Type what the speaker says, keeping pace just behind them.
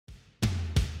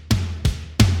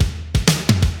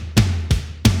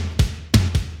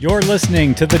You're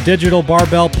listening to the Digital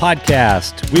Barbell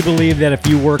Podcast. We believe that if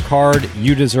you work hard,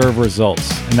 you deserve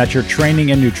results, and that your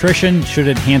training and nutrition should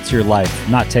enhance your life,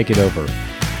 not take it over.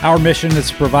 Our mission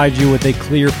is to provide you with a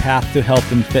clear path to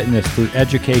health and fitness through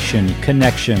education,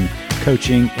 connection,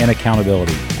 coaching, and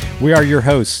accountability. We are your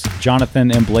hosts,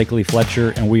 Jonathan and Blakely Fletcher,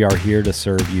 and we are here to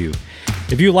serve you.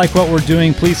 If you like what we're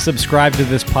doing, please subscribe to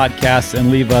this podcast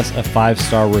and leave us a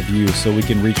 5-star review so we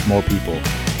can reach more people.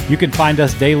 You can find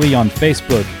us daily on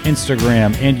Facebook,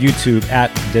 Instagram, and YouTube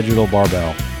at Digital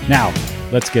Barbell. Now,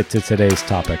 let's get to today's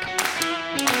topic.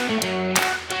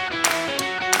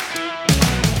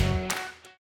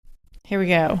 Here we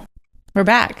go. We're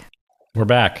back. We're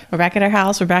back. We're back at our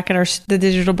house. We're back at the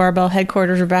Digital Barbell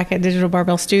headquarters. We're back at Digital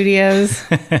Barbell Studios.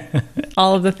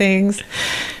 All of the things.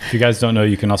 If you guys don't know,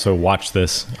 you can also watch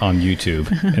this on YouTube.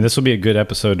 And this will be a good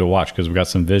episode to watch because we've got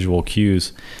some visual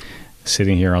cues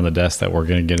sitting here on the desk that we're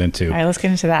going to get into. All right, let's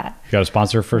get into that. You got a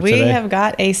sponsor for today? We have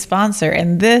got a sponsor,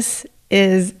 and this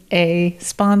is a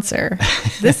sponsor.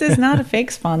 This is not a fake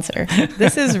sponsor.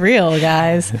 This is real,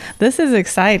 guys. This is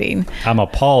exciting. I'm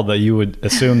appalled that you would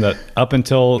assume that up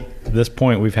until this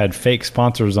point we've had fake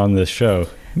sponsors on this show.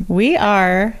 We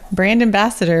are brand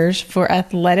ambassadors for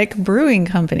Athletic Brewing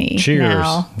Company. Cheers.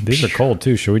 Now, these are cold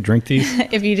too. Should we drink these?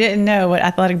 If you didn't know what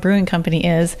Athletic Brewing Company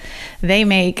is, they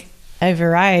make a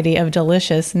variety of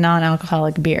delicious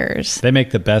non-alcoholic beers. They make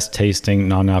the best tasting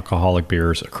non-alcoholic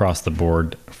beers across the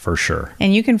board for sure.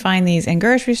 And you can find these in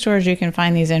grocery stores, you can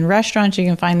find these in restaurants, you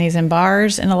can find these in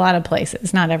bars, in a lot of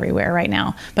places. Not everywhere right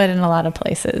now, but in a lot of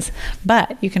places.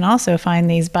 But you can also find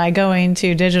these by going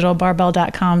to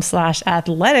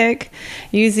digitalbarbell.com/athletic,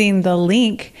 using the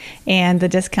link and the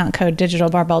discount code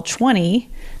digitalbarbell20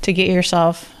 to get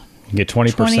yourself you get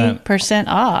 20%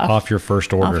 off your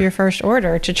first order. Off your first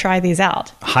order to try these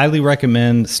out. Highly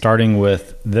recommend starting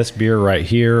with this beer right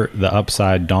here, the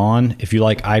Upside Dawn. If you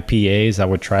like IPAs, I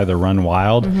would try the Run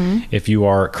Wild. Mm-hmm. If you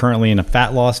are currently in a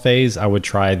fat loss phase, I would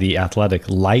try the Athletic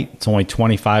Light. It's only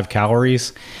 25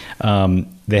 calories. They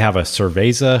have a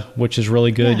Cerveza, which is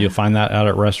really good. Yeah. You'll find that out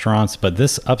at restaurants. But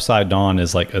this Upside Dawn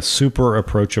is like a super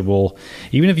approachable.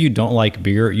 Even if you don't like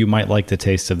beer, you might like the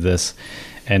taste of this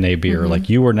NA beer. Mm-hmm. Like,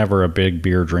 you were never a big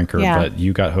beer drinker, but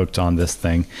you got hooked on this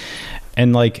thing.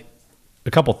 And like,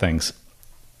 a couple things.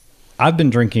 I've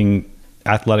been drinking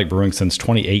Athletic Brewing since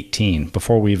 2018,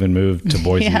 before we even moved to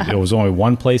Boise. It was only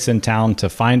one place in town to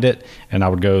find it, and I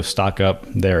would go stock up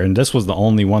there. And this was the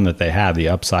only one that they had, the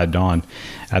Upside Dawn,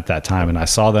 at that time. And I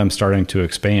saw them starting to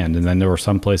expand. And then there were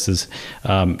some places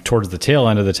towards the tail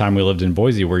end of the time we lived in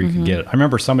Boise where you could get it. I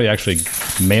remember somebody actually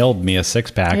mailed me a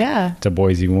 6-pack to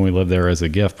Boise when we lived there as a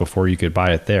gift before you could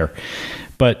buy it there.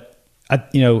 But,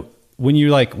 when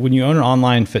you own an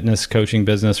online fitness coaching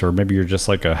business, or maybe you're just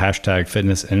like a hashtag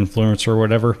fitness influencer or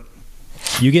whatever,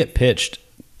 you get pitched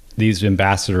these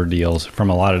ambassador deals from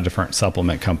a lot of different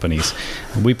supplement companies.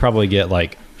 We probably get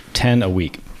like 10 a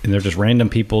week. And they're just random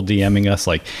people DMing us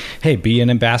like, hey, be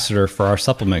an ambassador for our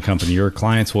supplement company. Your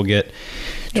clients will get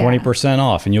 20%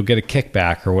 off and you'll get a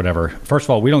kickback or whatever. First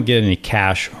of all, we don't get any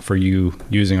cash for you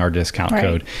using our discount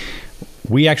code.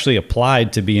 We actually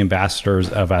applied to be ambassadors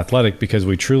of Athletic because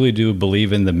we truly do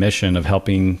believe in the mission of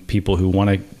helping people who want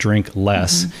to drink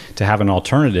less to have an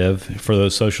alternative for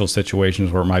those social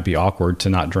situations where it might be awkward to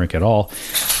not drink at all,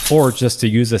 or just to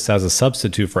use this as a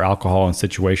substitute for alcohol in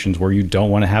situations where you don't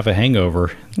want to have a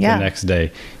hangover the next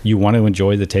day. You want to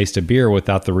enjoy the taste of beer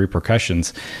without the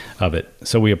repercussions of it.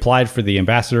 So we applied for the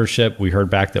ambassadorship. We heard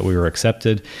back that we were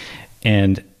accepted.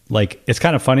 And like, it's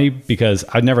kind of funny because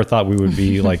I never thought we would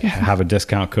be like have a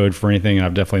discount code for anything. And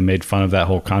I've definitely made fun of that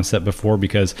whole concept before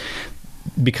because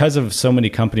of so many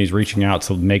companies reaching out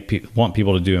to want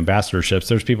people to do ambassadorships.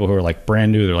 There's people who are like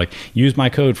brand new. They're like, use my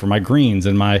code for my greens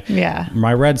and my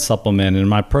red supplement and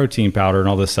my protein powder and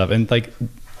all this stuff. And like,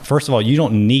 first of all, you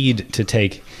don't need to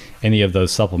take any of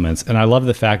those supplements. And I love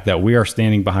the fact that we are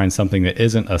standing behind something that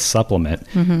isn't a supplement,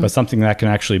 but something that can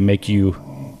actually make you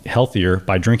healthier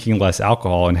by drinking less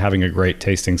alcohol and having a great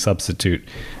tasting substitute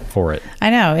for it.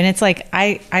 I know. And it's like,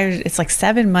 it's like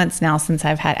 7 months now since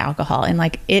I've had alcohol. And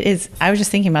like, I was just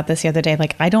thinking about this the other day.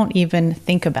 Like, I don't even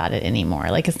think about it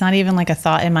anymore. Like, it's not even like a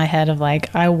thought in my head of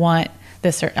like, I want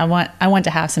this, or I want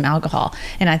to have some alcohol.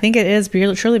 And I think it is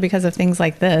truly because of things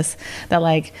like this that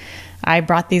like, I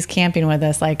brought these camping with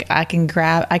us. Like, I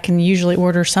can usually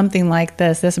order something like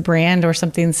this brand or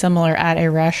something similar at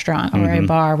a restaurant or a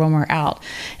bar when we're out.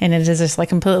 And it is just like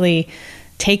completely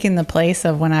taken the place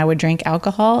of when I would drink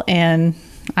alcohol. And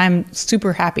I'm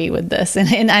super happy with this,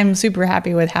 and I'm super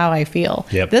happy with how I feel.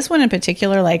 Yep. This one in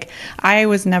particular, like I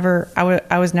was never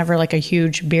like a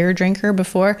huge beer drinker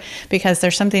before, because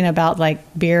there's something about like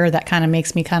beer that kind of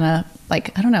makes me kind of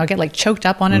like, I don't know, I get like choked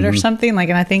up on it or something. Like,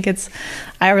 and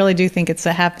I really do think it's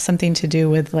have something to do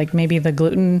with like maybe the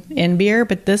gluten in beer.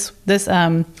 But this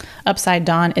Upside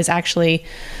Dawn is actually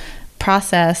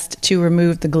processed to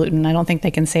remove the gluten. I don't think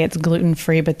they can say it's gluten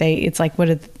free, but it's like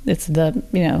it's the,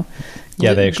 you know,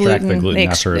 they extract the gluten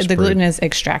after it's the brewed. gluten is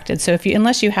extracted. So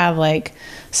unless you have like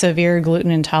severe gluten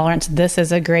intolerance, this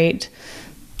is a great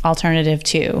alternative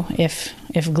too, if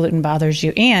gluten bothers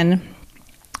you. And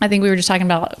I think we were just talking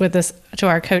about with this to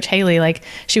our coach Haley, like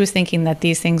she was thinking that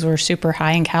these things were super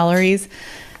high in calories.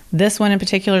 This one in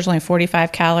particular is only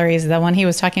 45 calories. The one he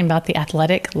was talking about, the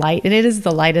Athletic Light, it is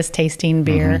the lightest tasting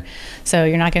beer. So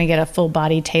you're not going to get a full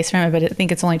body taste from it, but I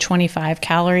think it's only 25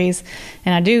 calories.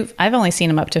 And I've only seen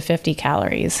them up to 50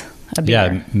 calories a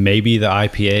beer. Yeah, maybe the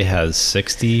IPA has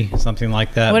 60, something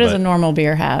like that. What does a normal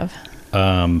beer have?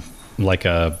 Like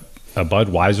a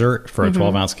Budweiser for a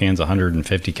 12 ounce can is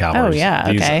 150 calories. Oh,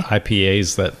 yeah. These Okay.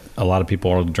 IPAs that a lot of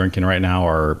people are drinking right now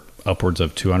are upwards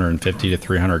of 250 to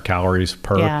 300 calories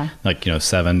per, like,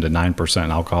 7 to 9%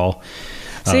 alcohol.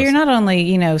 So you're not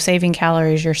only, saving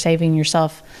calories, you're saving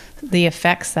yourself the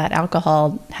effects that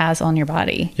alcohol has on your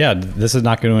body. Yeah, this is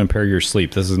not going to impair your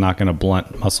sleep. This is not going to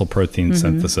blunt muscle protein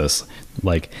synthesis.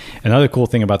 Like, another cool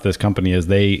thing about this company is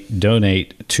they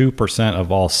donate 2%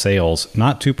 of all sales,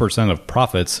 not 2% of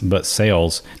profits, but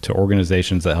sales to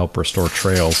organizations that help restore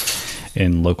trails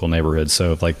in local neighborhoods.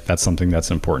 So if like that's something that's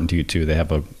important to you too. They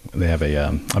have a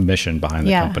mission behind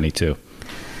the company too.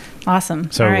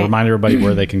 Awesome. So remind everybody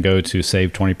where they can go to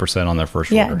save 20% on their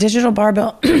first order. Digital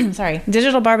Barbell,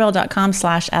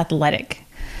 digitalbarbell.com/athletic.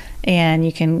 And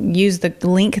you can use the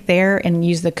link there and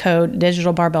use the code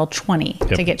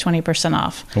digitalbarbell20 to get 20%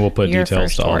 off. And we'll put your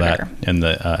details to all order.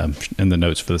 that in the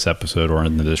notes for this episode or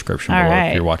in the description below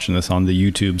if you're watching this on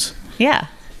the YouTubes. Yeah.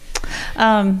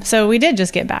 So we did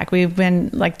just get back. We've been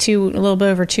like a little bit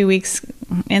over 2 weeks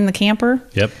in the camper.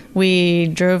 Yep. We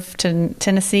drove to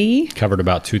Tennessee. Covered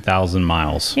about 2,000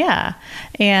 miles. Yeah.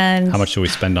 And how much do we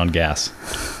spend on gas?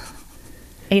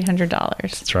 $800.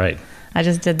 That's right. I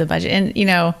just did the budget. And,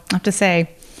 I have to say,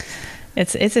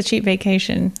 it's a cheap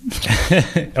vacation.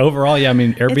 Overall, yeah. I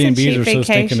mean, Airbnbs are so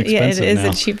stinking expensive Yeah, it is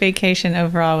now. a cheap vacation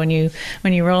overall when you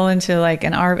roll into like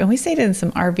an RV. And we stayed in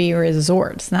some RV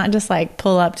resorts, not just like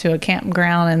pull up to a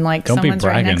campground and like someone's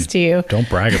right next to you. Don't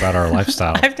brag about our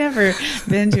lifestyle. I've never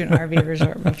been to an RV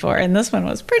resort before, and this one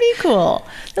was pretty cool.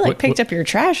 They like picked up your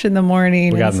trash in the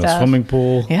morning. We got and in stuff. the swimming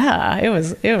pool. Yeah, it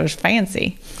was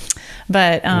fancy.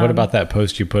 But what about that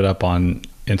post you put up on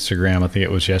Instagram? I think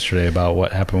it was yesterday about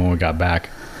what happened when we got back.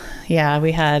 Yeah,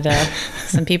 we had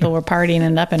some people were partying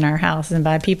it up in our house, and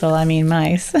by people I mean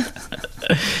mice.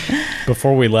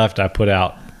 Before we left, I put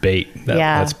out bait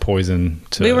that's poison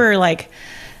to.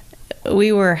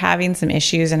 We were having some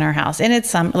issues in our house, and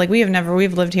it's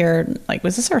we've lived here, like,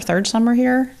 was this our third summer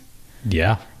here?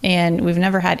 Yeah. And we've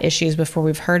never had issues before.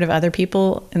 We've heard of other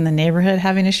people in the neighborhood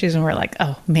having issues, and we're like,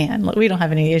 oh man, look, we don't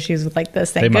have any issues with like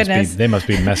this. Thank goodness. They must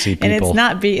be messy people. And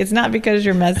it's not because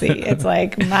you're messy. It's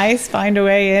like mice find a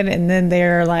way in, and then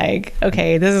they're like,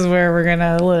 okay, this is where we're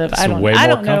gonna live. I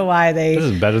don't know why they. This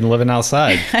is better than living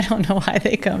outside. I don't know why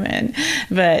they come in,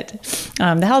 but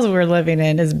the house we're living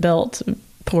in is built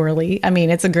poorly. I mean,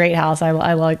 it's a great house. I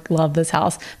love this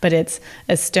house, but it's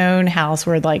a stone house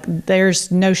where like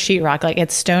there's no sheetrock. Like,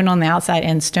 it's stone on the outside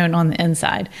and stone on the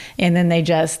inside. And then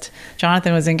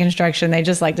Jonathan was in construction. They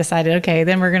just like decided, okay,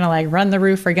 then we're gonna like run the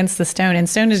roof against the stone, and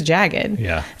stone is jagged.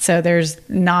 Yeah. So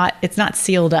it's not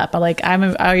sealed up.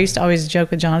 I used to always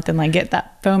joke with Jonathan, like, get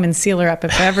that foam and sealer up.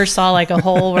 If I ever saw like a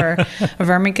hole where a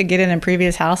vermin could get in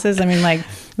previous houses, I mean, like,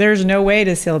 there's no way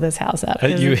to seal this house up.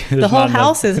 The whole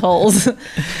house is holes.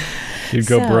 You'd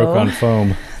go broke on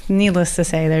foam. Needless to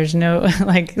say, there's no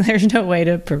way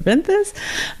to prevent this,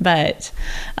 but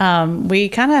we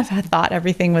kind of thought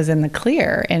everything was in the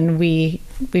clear, and we've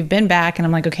been back, and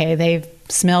I'm like, okay, they've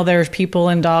smelled there's people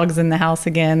and dogs in the house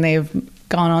again. They've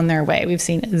gone on their way. We've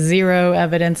seen zero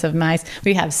evidence of mice.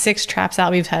 We have 6 traps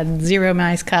out. We've had 0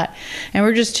 mice cut, and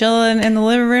we're just chilling in the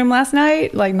living room last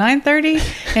night, like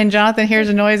 9:30, and Jonathan hears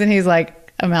a noise, and he's like,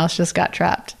 a mouse just got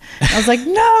trapped. I was like,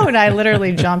 no. And I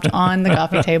literally jumped on the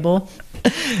coffee table,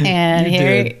 and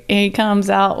he comes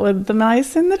out with the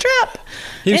mice in the trap.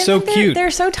 He's so cute.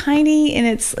 They're so tiny, and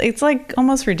it's like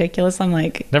almost ridiculous. I'm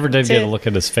like, never did get a look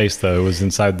at his face though. It was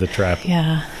inside the trap.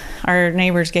 Yeah. Our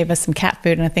neighbors gave us some cat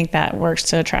food, and I think that works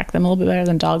to attract them a little bit better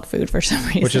than dog food for some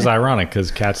reason. Which is ironic,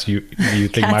 because cats, you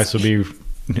think mice would be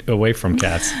away from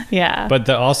cats. Yeah. But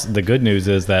the good news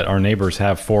is that our neighbors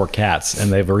have 4 cats,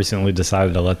 and they've recently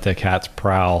decided to let the cats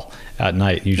prowl at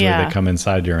night. Usually they come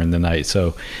inside during the night.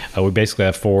 So we basically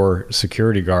have 4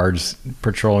 security guards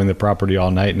patrolling the property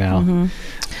all night now.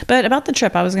 But about the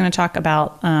trip, I was going to talk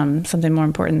about something more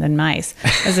important than mice.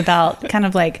 It was about kind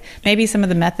of like maybe some of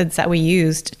the methods that we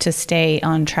used to stay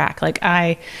on track. Like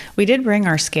we did bring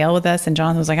our scale with us, and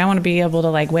Jonathan was like, I want to be able to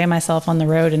like weigh myself on the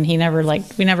road, and we never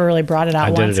really brought it out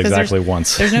once. I did it exactly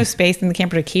once. There's no space in the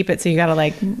camper to keep it, so you got to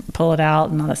like pull it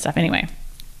out and all that stuff. Anyway,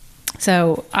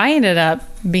 so I ended up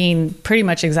being pretty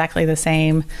much exactly the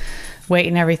same weight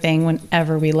and everything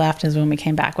whenever we left as when we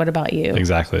came back. What about you?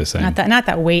 Exactly the same. Not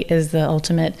that weight is the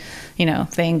ultimate,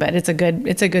 thing, but it's a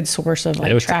good source of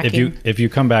like tracking. If you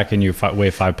come back and you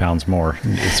weigh 5 pounds more,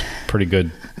 it's a pretty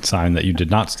good sign that you did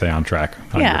not stay on track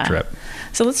on your trip.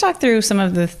 So let's talk through some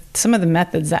of the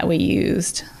methods that we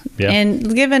used. Yeah.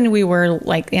 And given we were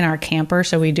like in our camper,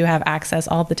 so we do have access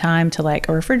all the time to like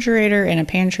a refrigerator and a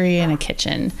pantry and a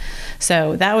kitchen.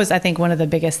 So that was, I think, one of the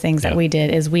biggest things that we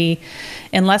did is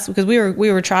because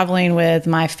we were traveling with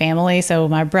my family. So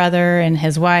my brother and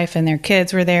his wife and their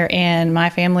kids were there, and my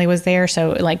family was there.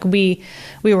 So like we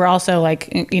were also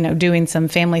like, doing some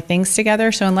family things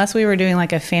together. So unless we were doing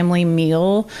like a family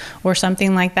meal or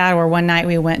something like that, or one night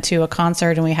we went to a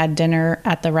concert and we had dinner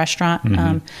at the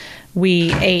restaurant,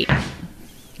 we ate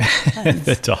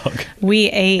the dog. We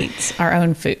ate our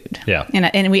own food. Yeah.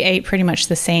 And we ate pretty much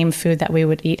the same food that we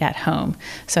would eat at home.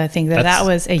 So I think that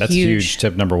was a huge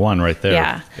tip number 1 right there.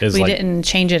 Yeah. We didn't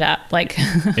change it up. Like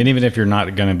and even if you're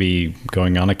not going to be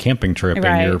going on a camping trip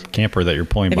in your camper that you're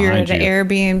pulling behind you. If you're at an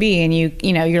Airbnb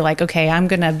and you're like, okay,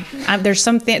 there's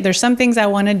some things I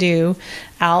want to do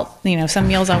out, some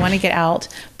meals I want to get out,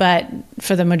 but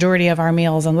for the majority of our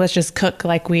meals, let's just cook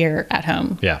like we're at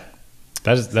home. Yeah.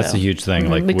 That's a huge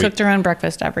thing. Like we cooked our own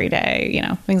breakfast every day,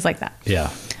 things like that. Yeah.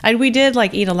 We did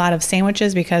like eat a lot of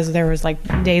sandwiches because there was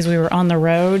like days we were on the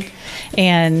road,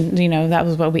 and that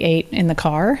was what we ate in the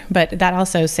car. But that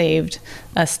also saved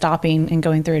us stopping and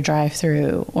going through a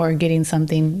drive-through or getting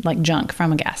something like junk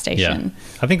from a gas station.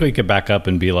 Yeah. I think we could back up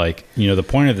and be like, the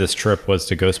point of this trip was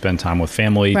to go spend time with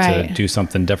family, to do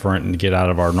something different and get out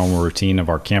of our normal routine of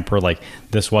our camper. Like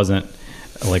this wasn't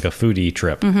like a foodie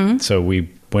trip. So we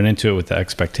went into it with the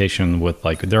expectation with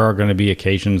like there are going to be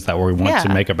occasions that we want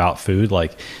to make about food,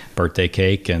 like birthday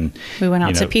cake, and we went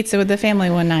out to pizza with the family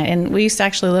one night, and we used to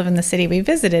actually live in the city we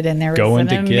visited, and there was an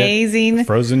amazing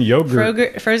frozen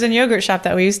yogurt shop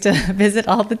that we used to visit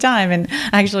all the time. And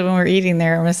actually when we were eating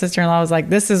there, my sister-in-law was like,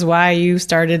 this is why you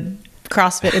started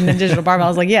CrossFit in the digital barbell. I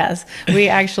was like, yes, we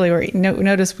actually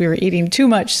noticed we were eating too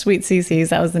much Sweet CC's.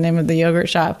 That was the name of the yogurt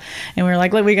shop. And we were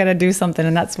like, look, we got to do something.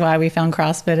 And that's why we found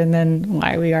CrossFit, and then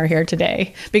why we are here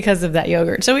today, because of that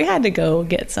yogurt. So we had to go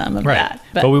get some of that.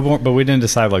 But we didn't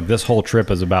decide like this whole trip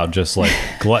is about just like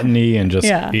gluttony and just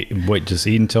just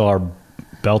eat until our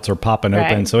belts are popping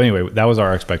open. So anyway, that was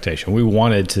our expectation. We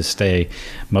wanted to stay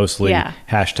mostly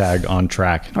hashtag on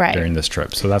track during this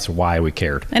trip. So that's why we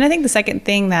cared. And I think the second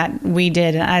thing that we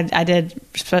did, and I did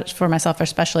for myself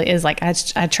especially, is like I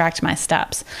tracked my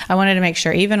steps. I wanted to make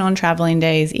sure, even on traveling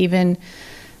days, even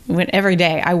every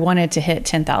day, I wanted to hit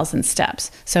 10,000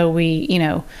 steps. So we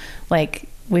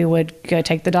would go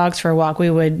take the dogs for a walk.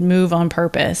 We would move on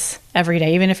purpose every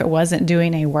day. Even if it wasn't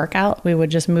doing a workout, we would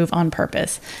just move on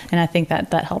purpose. And I think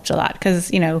that helped a lot.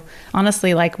 Because,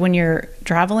 honestly, like when you're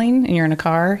traveling and you're in a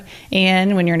car,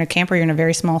 and when you're in a camper, you're in a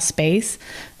very small space.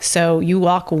 So you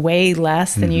walk way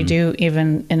less than you do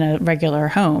even in a regular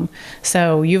home.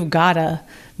 So you've got to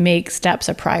make steps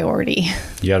a priority.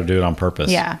 You got to do it on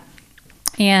purpose. Yeah.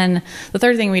 And the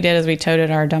third thing we did is we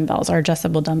toted our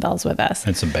adjustable dumbbells with us.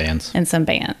 And some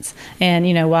bands.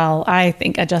 And, while I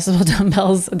think adjustable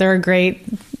dumbbells, they're a great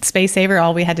space saver.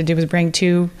 All we had to do was bring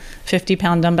 2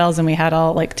 50-pound dumbbells, and we had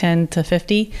all like 10 to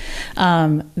 50.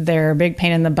 They're a big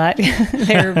pain in the butt.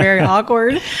 They're very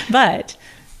awkward, but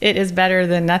it is better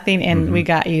than nothing, and we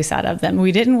got use out of them.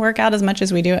 We didn't work out as much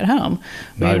as we do at home.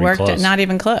 We worked at not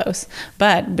even close.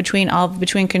 But between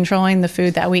controlling the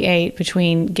food that we ate,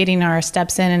 between getting our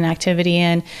steps in and activity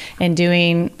in, and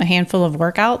doing a handful of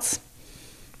workouts,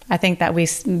 I think that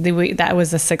that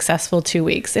was a successful 2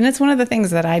 weeks. And it's one of the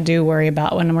things that I do worry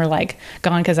about when we're like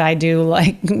gone, because I do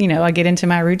I get into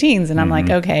my routines, and I'm like,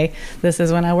 okay, this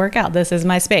is when I work out. This is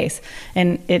my space.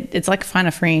 And it's like kind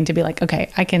of freeing to be like,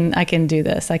 okay, I can do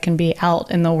this. I can be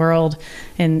out in the world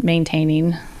and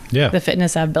maintaining the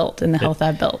fitness I've built and the health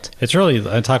I've built. It's really,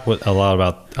 I talk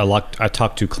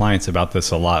to clients about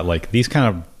this a lot. Like these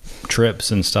kind of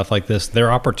trips and stuff like this,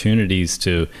 they're opportunities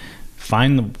to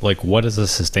find like what is a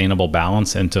sustainable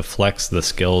balance, and to flex the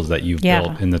skills that you've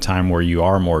built in the time where you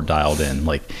are more dialed in.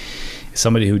 Like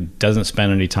somebody who doesn't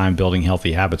spend any time building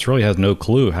healthy habits really has no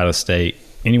clue how to stay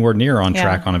anywhere near on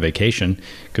track on a vacation,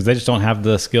 because they just don't have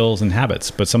the skills and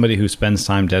habits. But somebody who spends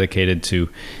time dedicated to,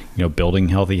 building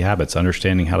healthy habits,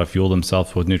 understanding how to fuel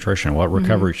themselves with nutrition, what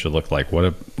recovery should look like, what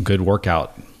a good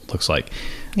workout looks like.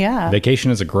 Yeah.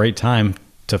 Vacation is a great time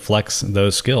to flex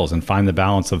those skills and find the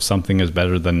balance of something is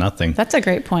better than nothing. That's a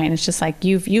great point. It's just like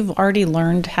you've already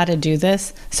learned how to do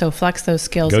this, so flex those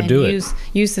skills and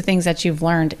use the things that you've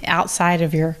learned outside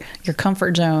of your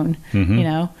comfort zone,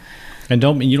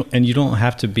 And you don't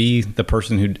have to be the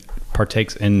person who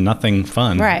partakes in nothing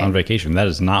fun on vacation. That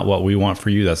is not what we want for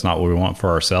you. That's not what we want for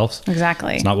ourselves.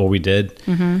 Exactly. It's not what we did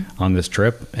on this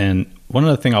trip. And one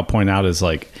other thing I'll point out is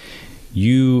like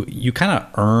you kind of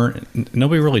earn,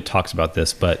 nobody really talks about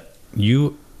this, but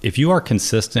if you are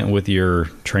consistent with your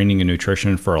training and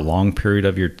nutrition for a long period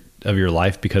of your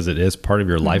life, because it is part of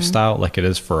your lifestyle, like it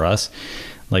is for us,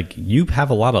 like you have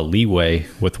a lot of leeway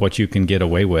with what you can get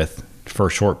away with for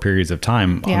short periods of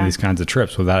time on these kinds of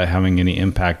trips without it having any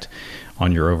impact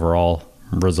on your overall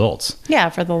results. Yeah,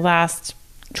 for the last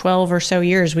 12 or so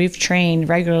years, we've trained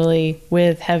regularly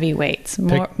with heavy weights,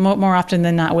 more often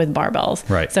than not with barbells.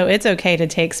 Right. So it's okay to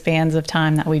take spans of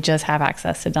time that we just have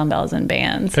access to dumbbells and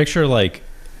bands. Picture like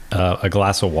a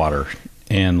glass of water,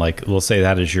 and like we'll say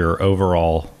that is your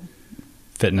overall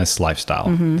fitness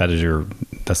lifestyle.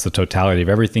 That's the totality of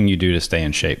everything you do to stay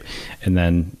in shape. And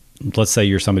then let's say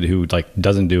you're somebody who like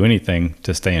doesn't do anything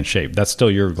to stay in shape. That's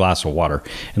still your glass of water.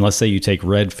 And let's say you take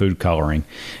red food coloring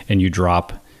and you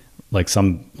drop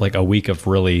like a week of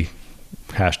really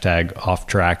off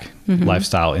track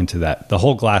lifestyle into that. The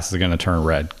whole glass is going to turn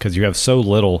red because you have so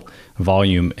little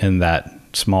volume in that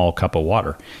small cup of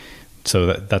water.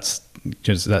 So that's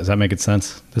just, does that make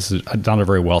sense? This is not a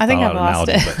very well thought out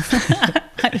analogy,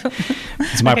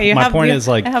 but my point is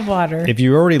like, have water. If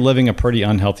you're already living a pretty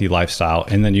unhealthy lifestyle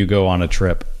and then you go on a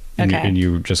trip and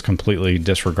you just completely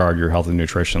disregard your health and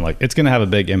nutrition, like it's going to have a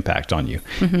big impact on you.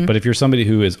 But if you're somebody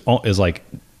who is like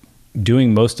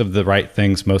doing most of the right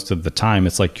things most of the time,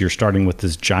 it's like you're starting with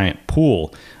this giant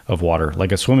pool of water,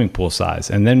 like a swimming pool size.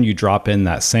 And then you drop in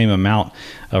that same amount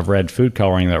of red food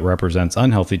coloring that represents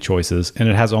unhealthy choices, and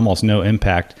it has almost no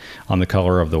impact on the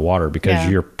color of the water because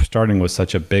you're starting with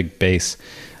such a big base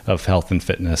of health and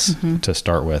fitness to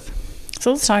start with.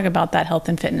 So let's talk about that health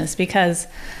and fitness, because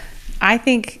I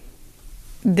think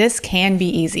this can be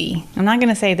easy. I'm not going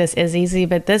to say this is easy,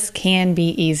 but this can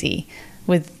be easy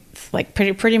with like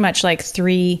pretty much like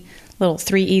three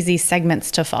easy segments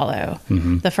to follow.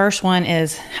 The first one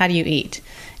is, how do you eat?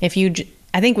 I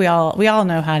think we all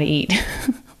know how to eat.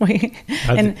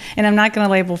 And I'm not going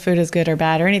to label food as good or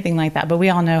bad or anything like that, but we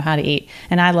all know how to eat.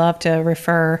 And I love to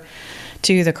refer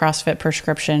to the CrossFit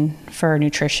prescription for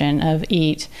nutrition of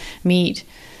eat meat,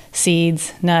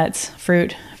 seeds, nuts,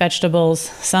 fruit, vegetables,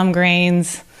 some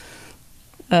grains,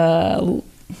 little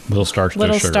starch,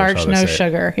 no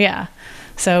sugar. Yeah.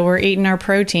 So we're eating our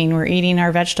protein, we're eating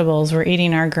our vegetables, we're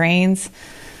eating our grains,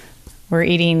 we're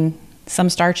eating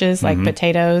some starches like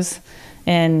potatoes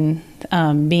and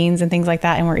beans and things like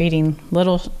that, and we're eating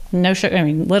little to no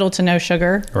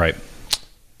sugar. Right.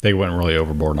 They went really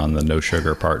overboard on the no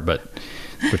sugar part, but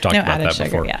we've talked about that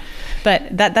before. Yeah.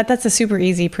 But that's a super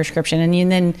easy prescription.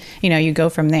 And then, you go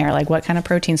from there. Like, what kind of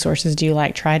protein sources do you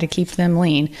like? Try to keep them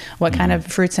lean. What kind of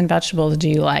fruits and vegetables do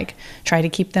you like? Try to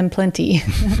keep them plenty.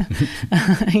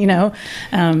 Try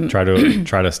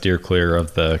to steer clear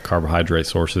of the carbohydrate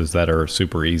sources that are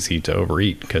super easy to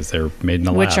overeat because they're made in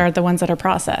the lab. Which are the ones that are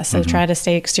processed. So try to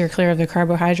steer clear of the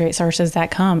carbohydrate sources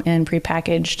that come in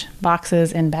prepackaged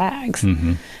boxes and bags.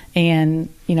 And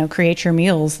create your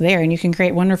meals there, and you can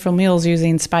create wonderful meals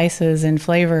using spices and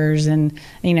flavors, and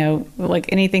like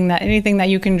anything that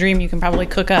you can dream, you can probably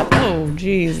cook up. Oh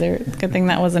geez, good thing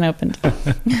that wasn't opened.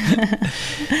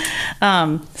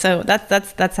 So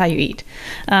that's how you eat.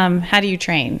 How do you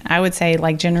train? I would say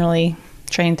like generally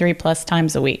train 3+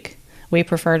 times a week. We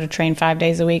prefer to train 5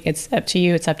 days a week. It's up to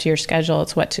you. It's up to your schedule.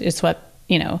 It's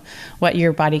what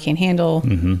your body can handle.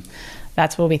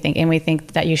 That's what we think. And we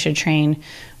think that you should train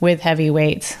with heavy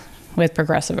weights, with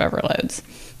progressive overloads.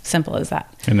 Simple as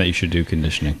that. And that you should do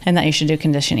conditioning.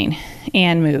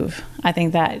 And move. I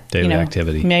think that daily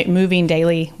activity. Moving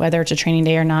daily, whether it's a training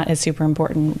day or not, is super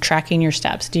important. Tracking your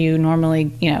steps. Do you normally,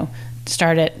 do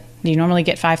you normally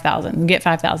get 5,000? Get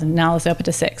 5,000. Now let's up it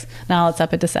to 6. Now let's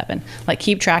up it to 7. Like,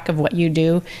 keep track of what you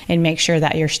do and make sure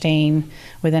that you're staying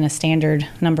within a standard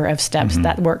number of steps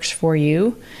that works for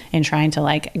you, and trying to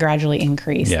like gradually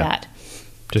increase that.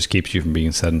 Just keeps you from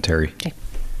being sedentary. Okay.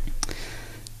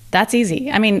 That's easy.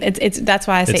 I mean, that's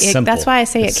why I say that's why I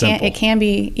say it can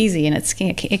be easy, and it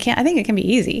can. I think it can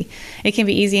be easy. It can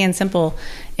be easy and simple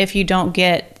if you don't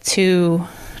get too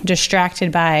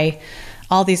distracted by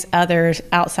all these other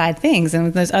outside things.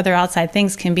 And those other outside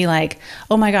things can be like,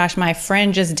 oh my gosh, my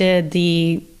friend just did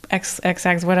the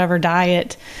XX whatever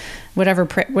diet, whatever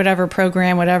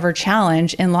program, whatever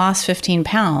challenge, and lost 15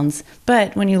 pounds.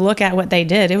 But when you look at what they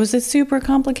did, it was a super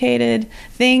complicated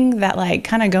thing that, like,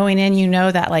 kind of going in, you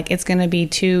know that, like, it's going to be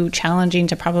too challenging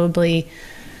to probably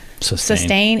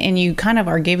sustain, and you kind of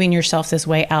are giving yourself this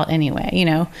way out anyway, you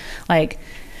know, like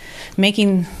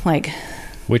making, like,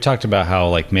 we talked about how,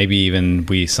 like, maybe even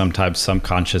we sometimes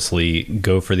subconsciously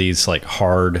go for these, like,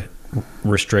 hard,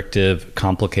 restrictive,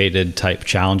 complicated type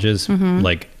challenges,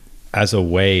 like, as a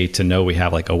way to know we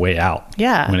have, like, a way out.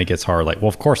 Yeah. When it gets hard, like, well,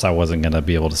 of course I wasn't going to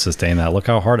be able to sustain that. Look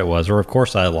how hard it was. Or of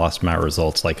course I lost my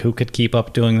results. Like, who could keep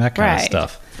up doing that kind of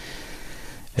stuff?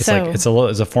 It's like, it's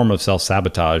a form of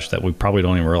self-sabotage that we probably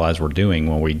don't even realize we're doing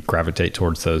when we gravitate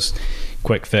towards those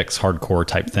quick fix, hardcore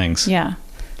type things. Yeah.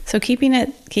 So keeping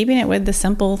it with the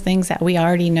simple things that we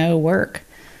already know work,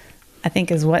 I think,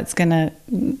 is what's going to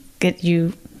get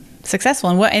you successful.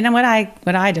 And what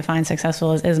I define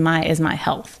successful is my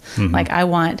health. Like,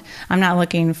 I'm not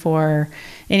looking for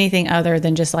anything other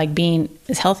than just, like, being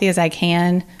as healthy as I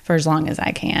can for as long as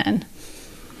I can.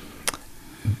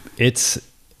 It's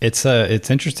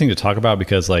interesting to talk about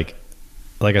because, like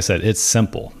I said, it's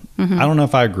simple. I don't know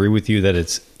if I agree with you that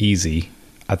it's easy.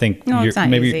 I think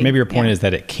maybe your point is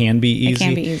that it can be easy. It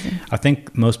can be easy. I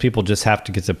think most people just have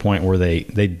to get to the point where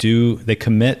they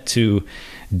commit to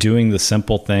doing the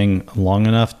simple thing long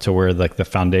enough to where, like, the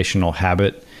foundational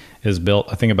habit is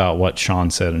built. I think about what Sean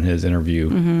said in his interview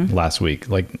last week.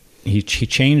 Like, he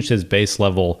changed his base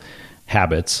level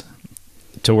habits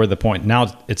to where the point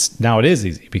now it is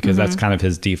easy because that's kind of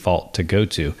his default to go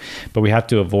to. But we have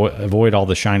to avoid all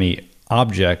the shiny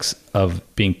objects of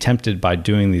being tempted by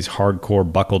doing these hardcore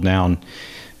buckle down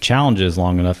challenges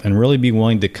long enough, and really be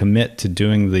willing to commit to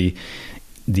doing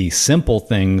the simple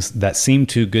things that seem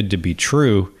too good to be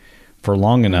true for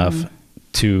long enough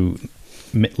to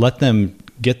let them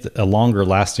get a longer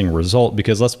lasting result.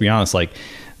 Because let's be honest, like,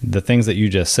 the things that you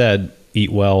just said, eat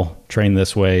well, train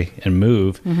this way, and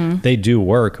move, they do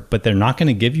work, but they're not going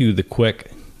to give you the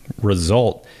quick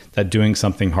result that doing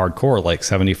something hardcore like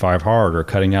 75 hard or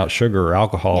cutting out sugar or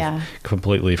alcohol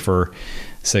completely for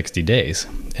 60 days.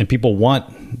 And people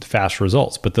want fast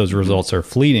results, but those results are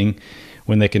fleeting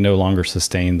when they can no longer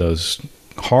sustain those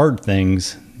hard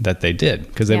things that they did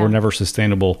because they were never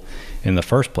sustainable in the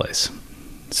first place.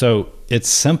 So it's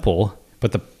simple,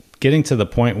 but getting to the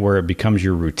point where it becomes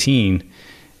your routine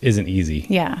isn't easy.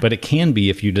 Yeah. But it can be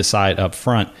if you decide up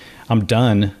front, I'm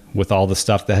done with all the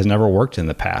stuff that has never worked in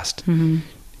the past.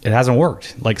 It hasn't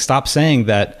worked. Like, stop saying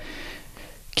that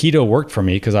keto worked for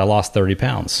me because I lost 30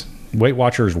 pounds. Weight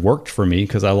Watchers worked for me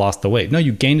because I lost the weight. No,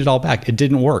 you gained it all back. It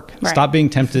didn't work. Right. Stop being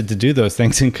tempted to do those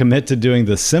things and commit to doing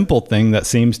the simple thing that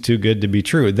seems too good to be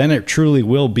true. Then it truly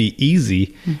will be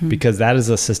easy because that is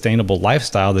a sustainable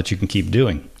lifestyle that you can keep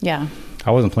doing. Yeah.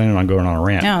 I wasn't planning on going on a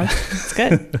rant. No, it's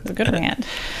good. It's a good rant.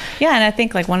 Yeah, and I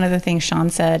think, like, one of the things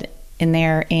Sean said in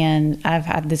there, and I've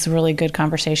had this really good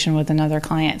conversation with another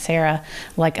client, Sarah,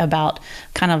 like, about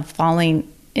kind of falling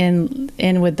in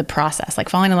with the process, like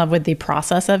falling in love with the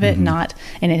process of it, and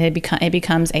it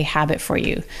becomes a habit for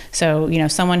you. So, you know,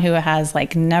 someone who has,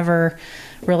 like, never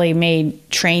really made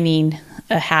training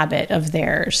a habit of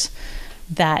theirs,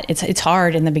 that it's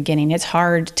hard in the beginning. It's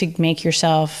hard to make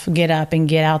yourself get up and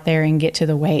get out there and get to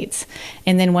the weights.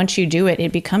 And then once you do it,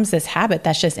 it becomes this habit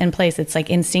that's just in place. It's like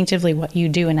instinctively what you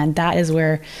do. And that is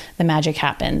where the magic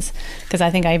happens. Because I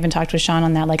think I even talked with Sean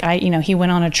on that. Like, he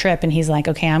went on a trip and he's like,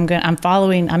 okay, I'm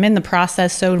in the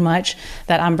process so much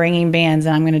that I'm bringing bands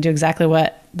and I'm going to do exactly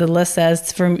what the list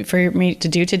says for me to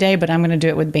do today, but I'm going to do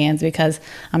it with bands because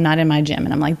I'm not in my gym.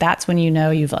 And I'm like, that's when you know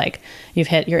you've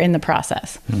hit, you're in the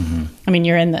process. I mean,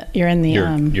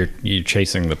 you're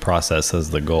chasing the process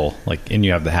as the goal, like, and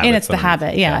you have the habit. And it's the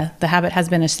habit. Yeah. The habit has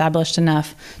been established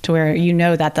enough to where you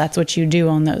know that that's what you do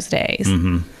on those days.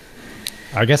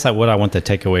 I guess what I want the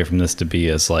takeaway from this to be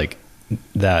is, like,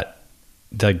 that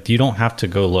you don't have to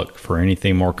go look for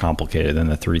anything more complicated than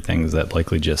the three things that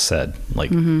Blakely just said.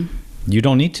 Like, you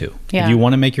don't need to. Yeah. If you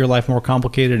want to make your life more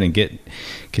complicated and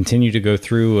continue to go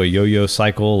through a yo-yo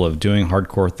cycle of doing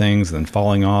hardcore things and then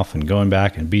falling off and going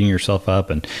back and beating yourself up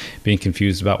and being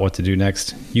confused about what to do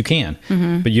next, you can,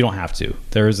 but you don't have to.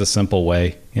 There is a simple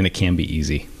way, and it can be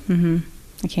easy. It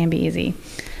can be easy.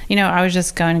 You know, I was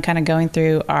just going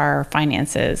through our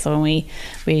finances. So when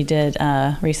we did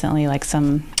recently, like,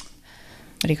 some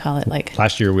what do you call it? Like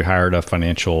last year we hired a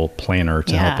financial planner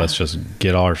to help us just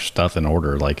get our stuff in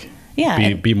order, like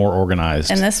be more organized.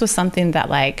 And this was something that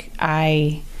like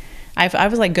I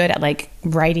was like good at like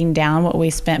writing down what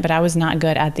we spent, but I was not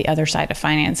good at the other side of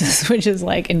finances, which is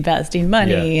like investing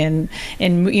money and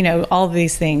you know, all of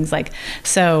these things. Like,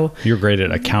 so you're great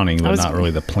at accounting, but not really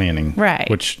the planning, right?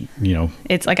 Which, you know,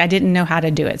 it's like I didn't know how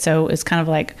to do it, so it's kind of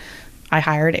like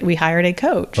we hired a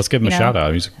coach. Let's give him a shout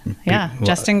out.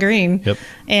 Justin Green. Yep.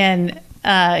 And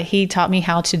he taught me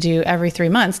how to do every 3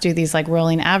 months, do these like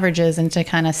rolling averages, and to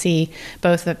kind of see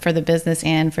both for the business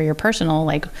and for your personal,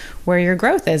 like where your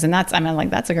growth is. And that's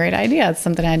a great idea. It's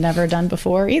something I'd never done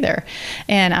before either.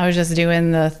 And I was just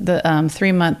doing the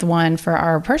 3-month one for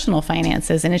our personal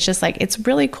finances. And it's just like, it's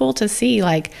really cool to see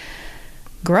like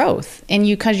growth, and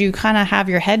because you kind of have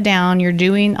your head down, you're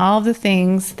doing all the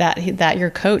things that your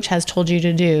coach has told you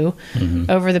to do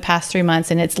over the past 3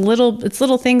 months, and it's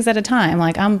little things at a time.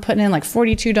 Like I'm putting in like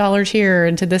 $42 here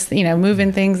into this, you know,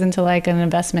 moving things into like an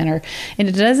investment, and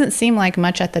it doesn't seem like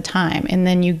much at the time, and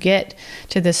then you get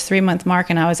to this 3-month mark,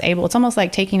 and it's almost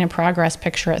like taking a progress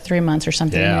picture at 3 months or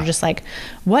something. And you're just like,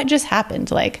 what just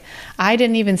happened? Like I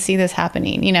didn't even see this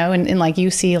happening, you know, and like you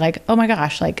see like, oh my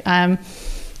gosh, like I'm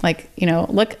like, you know,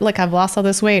 look, I've lost all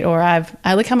this weight, or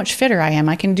I look how much fitter I am.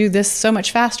 I can do this so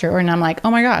much faster. And I'm like, oh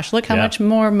my gosh, look how much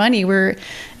more money we're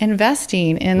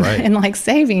investing in like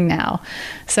saving now.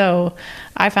 So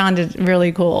I found it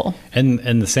really cool. And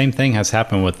the same thing has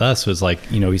happened with us. Was like,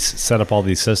 you know, he set up all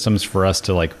these systems for us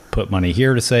to like put money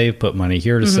here to save, put money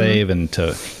here to save, and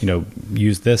to, you know,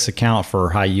 use this account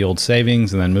for high yield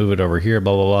savings, and then move it over here,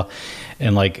 blah, blah, blah.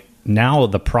 And like, now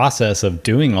the process of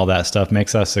doing all that stuff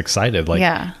makes us excited. Like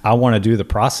I want to do the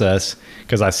process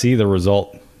because I see the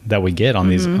result that we get on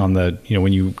these, on the, you know,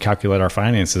 when you calculate our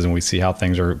finances and we see how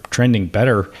things are trending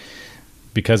better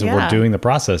because we're doing the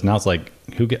process. Now it's like,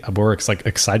 we're like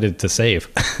excited to save.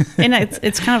 And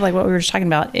it's kind of like what we were just talking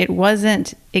about.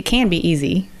 It can be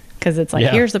easy, because it's like,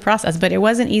 here's the process, but it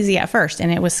wasn't easy at first,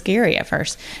 and it was scary at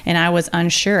first, and I was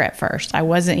unsure at first. I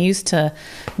wasn't used to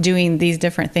doing these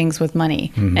different things with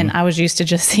money, and I was used to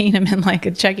just seeing them in like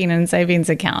a checking and savings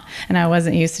account, and I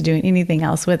wasn't used to doing anything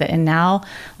else with it. And now,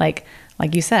 like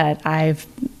you said, I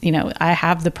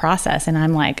have the process, and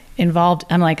I'm like involved.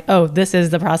 I'm like, oh, this is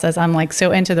the process. I'm like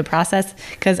so into the process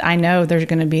because I know there's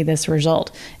going to be this result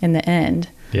in the end.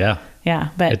 Yeah.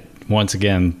 But once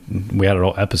again, we had a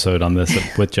whole episode on this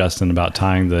with Justin about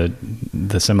tying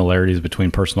the similarities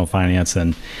between personal finance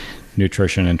and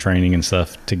nutrition and training and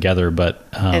stuff together. But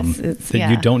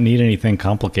you don't need anything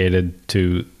complicated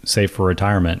to save for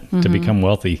retirement, to become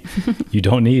wealthy. You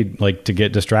don't need like to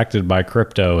get distracted by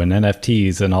crypto and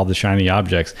NFTs and all the shiny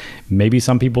objects. Maybe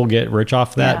some people get rich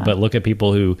off that, but look at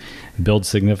people who build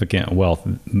significant wealth.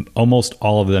 Almost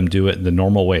all of them do it the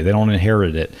normal way. They don't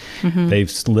inherit it. They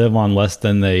live on less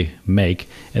than they make,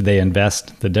 and they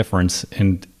invest the difference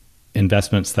in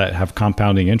investments that have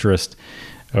compounding interest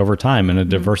over time in a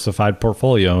diversified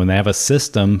portfolio. And they have a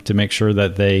system to make sure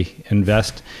that they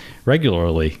invest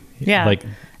regularly. Like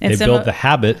they build the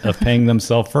habit of paying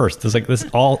themselves first. It's like this,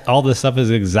 all this stuff is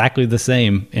exactly the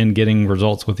same in getting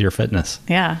results with your fitness.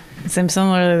 Yeah.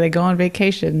 Similarly, they go on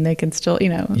vacation, they can still, you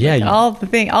know, all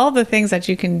the things that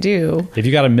you can do. If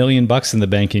you got $1 million in the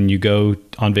bank and you go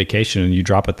on vacation and you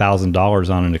drop $1,000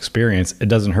 on an experience, it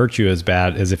doesn't hurt you as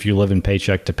bad as if you live in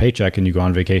paycheck to paycheck and you go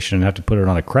on vacation and have to put it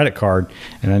on a credit card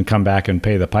and then come back and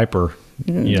pay the piper.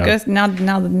 You know,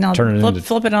 now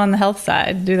flip it on the health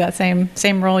side. Do that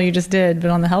same role you just did,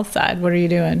 but on the health side, what are you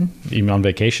doing? Even on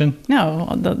vacation? No,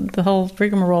 the whole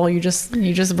rigmarole you just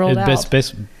rolled out.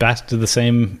 It's back to the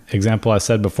same example I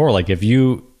said before. Like if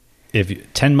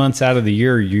 10 months out of the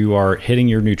year you are hitting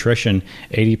your nutrition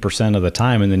 80% of the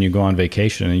time, and then you go on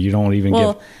vacation and you don't even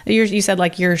you said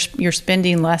like you're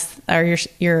spending less, or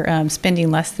you're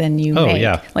spending less than you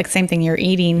make. Like same thing, you're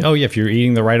eating. If you're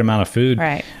eating the right amount of food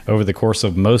over the course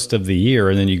of most of the year,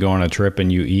 and then you go on a trip and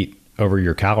you eat over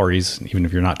your calories, even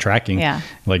if you're not tracking,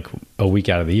 like a week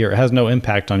out of the year, it has no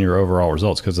impact on your overall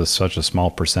results because it's such a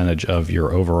small percentage of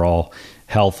your overall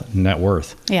health net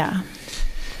worth. Yeah.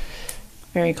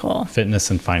 Very cool. Fitness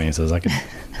and finances. I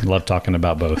love talking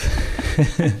about both.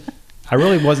 I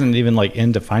really wasn't even like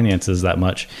into finances that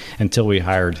much until we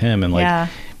hired him and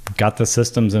got the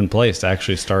systems in place to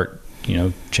actually start, you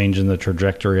know, changing the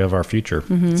trajectory of our future.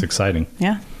 It's exciting.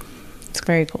 Yeah. It's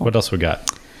very cool. What else we got?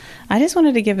 I just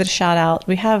wanted to give it a shout out.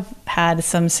 We have had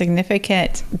some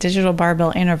significant digital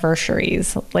barbell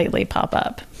anniversaries lately pop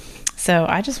up. So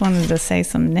I just wanted to say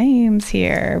some names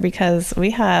here because we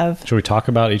have... Should we talk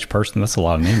about each person? That's a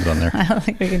lot of names on there. I don't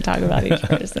think we can talk about each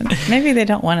person. Maybe they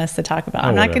don't want us to talk about.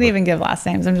 I'm not going to even give last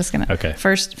names. I'm just going to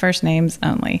first names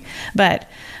only. But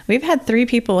we've had 3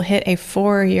 people hit a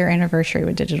 4-year anniversary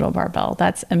with Digital Barbell.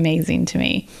 That's amazing to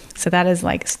me. So that is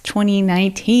like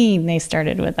 2019 they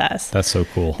started with us. That's so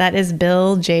cool. That is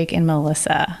Bill, Jake, and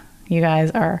Melissa. You guys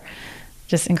are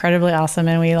just incredibly awesome,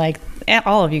 and we like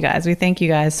all of you guys. We thank you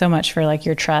guys so much for like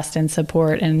your trust and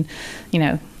support, and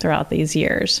throughout these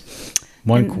years.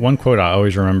 One quote I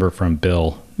always remember from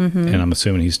Bill, and I'm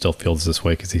assuming he still feels this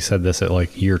way because he said this at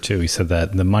like year 2. He said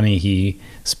that the money he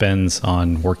spends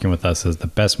on working with us is the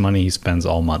best money he spends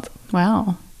all month.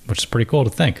 Wow. Which is pretty cool to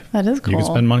think. That is cool. You can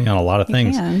spend money on a lot of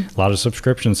things. A lot of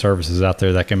subscription services out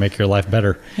there that can make your life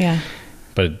better. Yeah.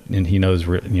 And he knows,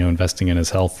 investing in his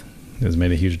health has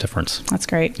made a huge difference. That's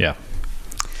great. Yeah.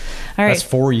 All right. That's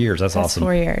 4 years. That's awesome.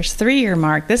 4 years. 3-year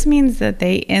mark. This means that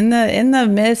they in the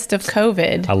midst of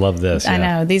COVID. I love this. I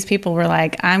know these people were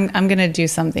like, I'm going to do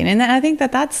something, and I think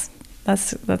that's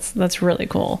really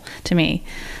cool to me.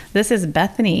 This is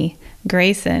Bethany,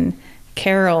 Grayson,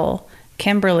 Carol,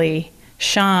 Kimberly,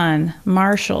 Sean,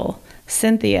 Marshall,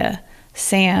 Cynthia,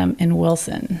 Sam, and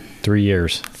Wilson. 3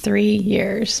 years. 3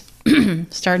 years.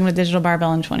 Starting with Digital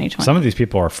Barbell in 2020. Some of these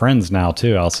people are friends now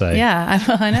too, I'll say. Yeah,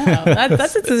 I know.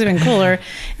 That's what's even cooler.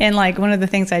 And like one of the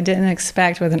things I didn't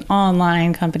expect with an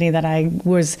online company that I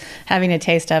was having a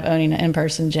taste of owning an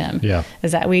in-person gym. Yeah.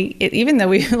 Is that even though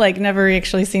we like never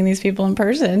actually seen these people in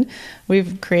person,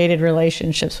 we've created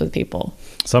relationships with people.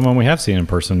 Someone we have seen in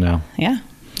person now. Yeah.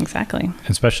 Exactly.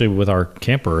 Especially with our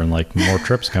camper and like more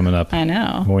trips coming up. I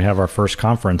know. When we have our first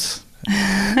conference. We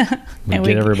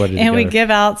get everybody together. And we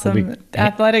give out some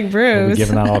athletic brews. We'll be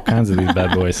giving out all kinds of these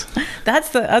bad boys. That's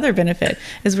the other benefit,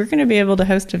 is we're going to be able to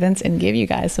host events and give you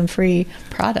guys some free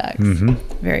products.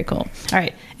 Very cool. All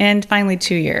right. And finally,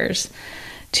 2 years.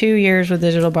 2 years with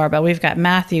Digital Barbell. We've got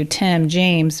Matthew, Tim,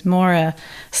 James, Maura,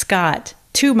 Scott,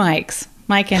 2 Mikes.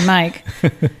 Mike and Mike,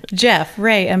 Jeff,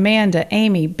 Ray, Amanda,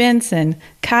 Amy, Benson,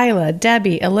 Kyla,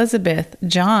 Debbie, Elizabeth,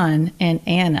 John, and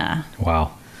Anna.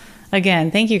 Wow.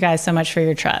 Again, thank you guys so much for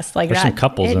your trust. Like there's that, some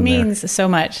couples in there. It means so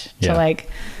much to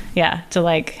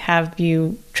have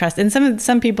you trust. And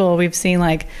some people we've seen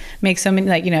like make so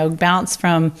many bounce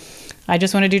from, I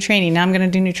just want to do training, now I'm going to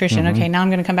do nutrition. Okay, now I'm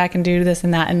going to come back and do this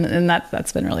and that, and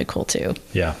that's been really cool too.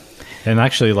 Yeah. And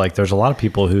actually, like, there's a lot of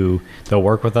people who they'll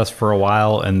work with us for a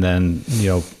while, and then,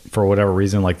 for whatever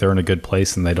reason, like they're in a good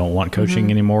place and they don't want coaching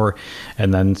anymore.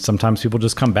 And then sometimes people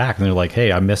just come back and they're like,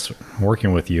 hey, I miss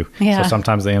working with you. Yeah. So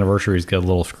sometimes the anniversaries get a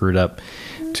little screwed up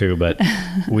too, but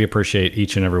we appreciate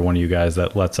each and every one of you guys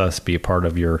that lets us be a part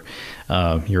of your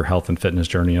health and fitness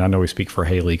journey. And I know we speak for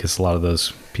Haley because a lot of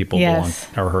those people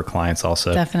are her clients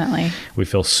also. Definitely. We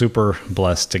feel super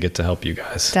blessed to get to help you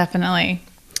guys. Definitely.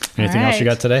 Anything else you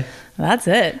got today? That's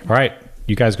it. All right.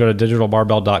 You guys go to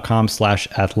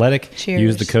digitalbarbell.com/athletic. Cheers.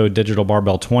 Use the code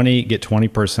digitalbarbell20. Get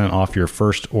 20% off your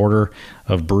first order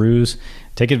of brews.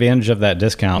 Take advantage of that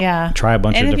discount. Yeah. Try a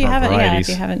bunch of different varieties. Yeah, if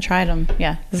you haven't tried them,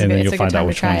 and then you'll find out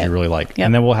which ones you really like. Yep.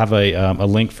 And then we'll have a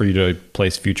link for you to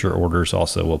place future orders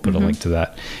also. We'll put a link to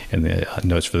that in the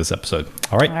notes for this episode.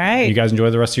 All right. You guys enjoy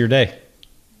the rest of your day.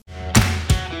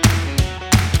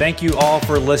 Thank you all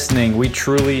for listening. We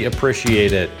truly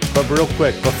appreciate it. But real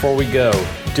quick, before we go,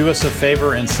 do us a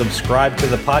favor and subscribe to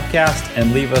the podcast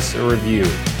and leave us a review.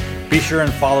 Be sure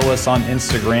and follow us on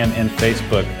Instagram and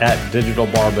Facebook at Digital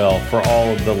Barbell for all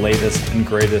of the latest and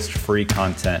greatest free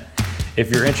content.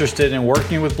 If you're interested in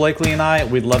working with Blakely and I,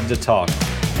 we'd love to talk.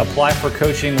 Apply for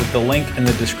coaching with the link in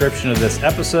the description of this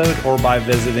episode or by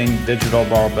visiting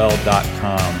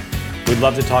digitalbarbell.com. We'd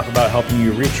love to talk about helping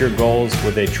you reach your goals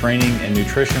with a training and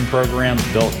nutrition program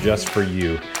built just for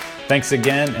you. Thanks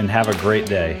again and have a great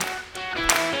day.